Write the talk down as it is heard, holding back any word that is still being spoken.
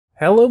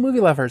Hello movie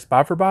lovers,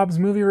 Bob for Bob's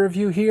Movie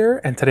Review here,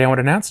 and today I want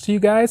to announce to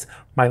you guys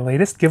my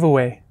latest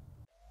giveaway.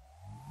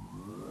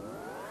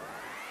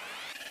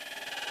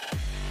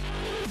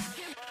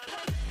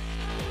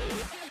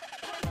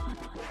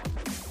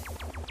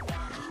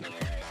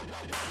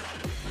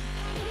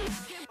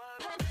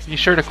 Be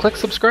sure to click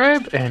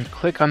subscribe and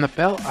click on the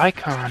bell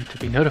icon to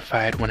be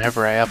notified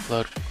whenever I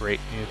upload great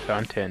new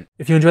content.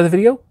 If you enjoy the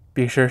video,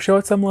 be sure to show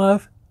it some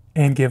love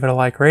and give it a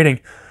like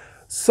rating.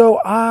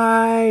 So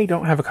I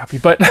don't have a copy,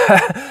 but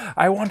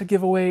I want to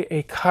give away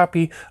a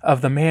copy of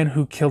The Man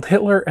Who Killed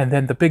Hitler and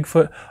then the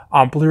Bigfoot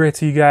on Blu-ray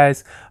to you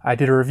guys. I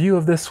did a review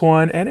of this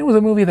one and it was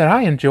a movie that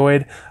I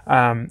enjoyed.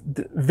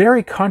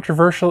 Very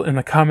controversial in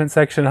the comment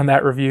section on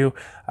that review.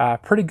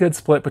 Pretty good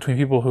split between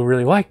people who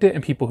really liked it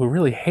and people who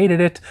really hated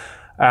it.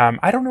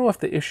 I don't know if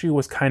the issue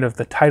was kind of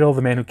the title,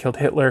 The Man Who Killed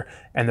Hitler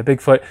and the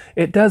Bigfoot.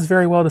 It does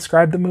very well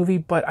describe the movie,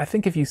 but I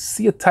think if you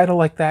see a title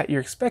like that,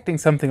 you're expecting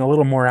something a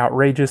little more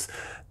outrageous.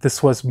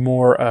 This was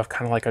more of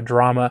kind of like a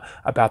drama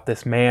about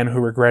this man who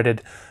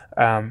regretted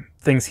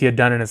things he had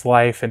done in his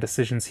life and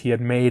decisions he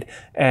had made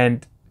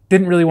and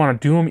didn't really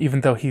want to do them,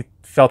 even though he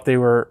felt they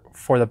were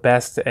for the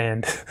best,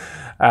 and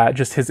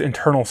just his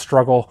internal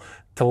struggle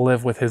to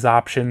live with his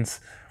options.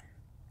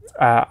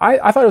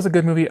 I thought it was a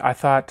good movie. I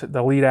thought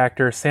the lead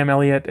actor, Sam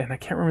Elliott, and I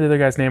can't remember the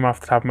other guy's name off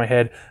the top of my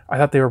head, I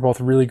thought they were both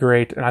really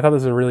great, and I thought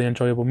this was a really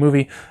enjoyable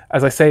movie.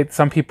 As I say,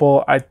 some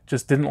people, I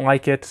just didn't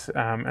like it,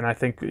 and I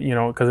think, you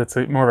know, because it's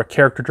more of a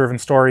character-driven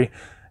story,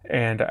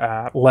 and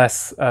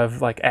less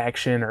of like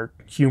action or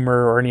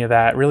humor or any of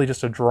that, really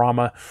just a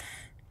drama.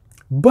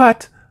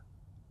 But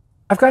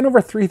I've gotten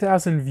over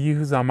 3,000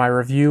 views on my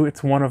review.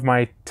 It's one of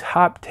my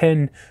top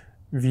 10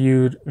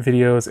 viewed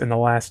videos in the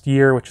last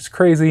year, which is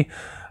crazy.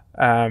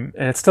 And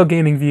it's still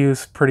gaining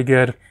views pretty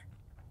good.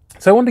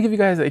 So I wanted to give you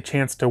guys a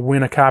chance to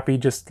win a copy,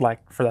 just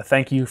like for the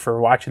thank you for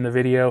watching the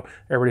video,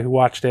 everybody who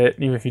watched it,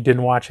 even if you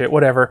didn't watch it,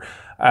 whatever.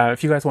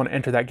 If you guys want to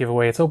enter that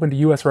giveaway, it's open to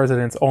US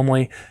residents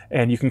only,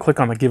 and you can click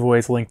on the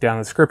giveaways link down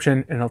in the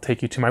description and it'll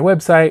take you to my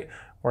website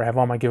where I have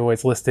all my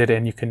giveaways listed,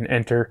 and you can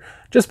enter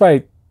just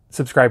by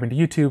subscribing to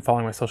YouTube,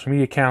 following my social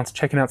media accounts,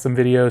 checking out some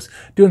videos,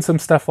 doing some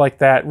stuff like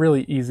that.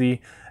 Really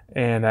easy.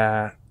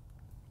 And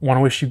want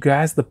to wish you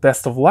guys the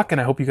best of luck, and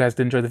I hope you guys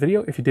did enjoy the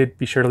video. If you did,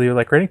 be sure to leave a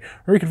like rating,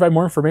 or you can find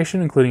more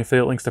information, including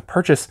affiliate links to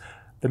purchase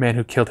The Man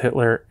Who Killed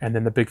Hitler and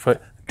then the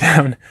Bigfoot,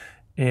 down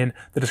in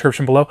the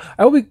description below.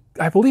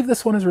 I believe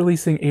this one is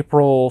releasing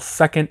April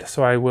 2nd,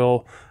 so I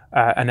will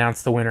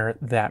announce the winner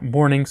that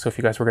morning. So if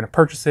you guys were going to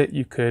purchase it,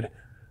 you could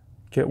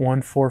get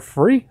one for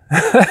free.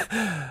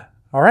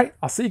 All right,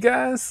 I'll see you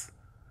guys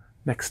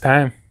next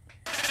time.